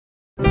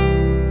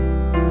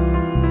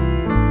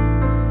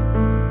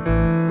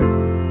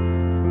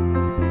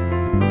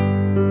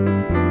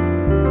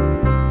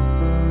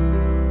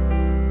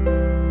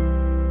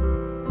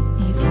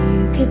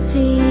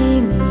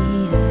see me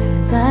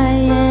as I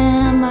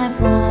am, my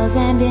flaws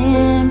and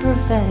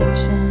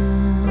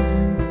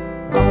imperfections.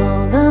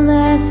 All the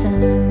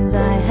lessons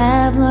I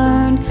have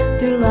learned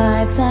through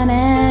life's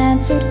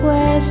unanswered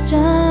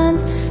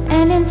questions.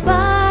 And in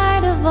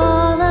spite of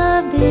all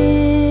of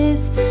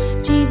this,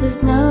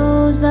 Jesus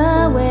knows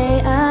the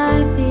way I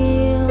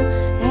feel,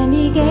 and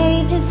He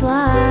gave His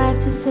life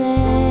to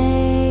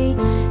say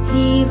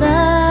He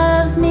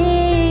loves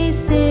me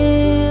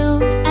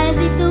still. As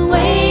if the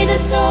way the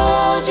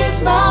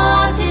soldiers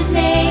mocked His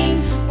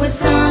name was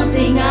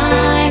something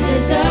I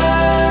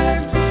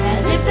deserved.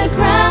 As if the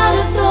crown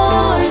of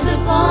thorns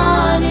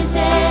upon His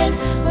head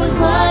was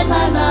what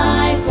my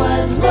life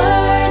was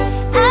worth.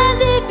 As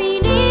if He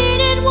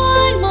needed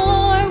one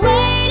more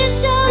way to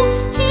show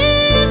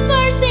His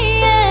mercy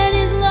and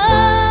His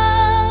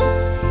love.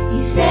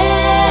 He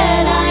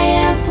said, I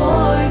am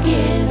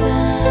forgiven.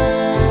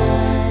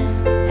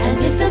 As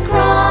if the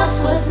cross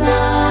was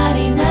not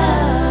enough.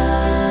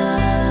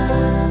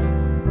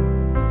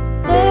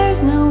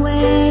 There's no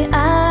way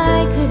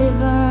I could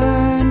have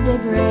earned the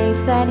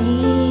grace that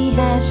He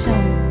has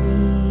shown me.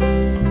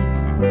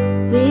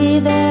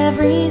 With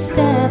every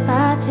step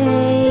I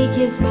take,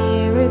 His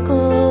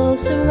miracles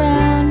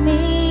surround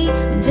me,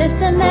 and just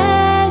a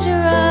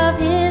measure of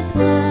His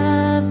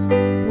love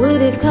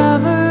would have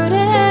covered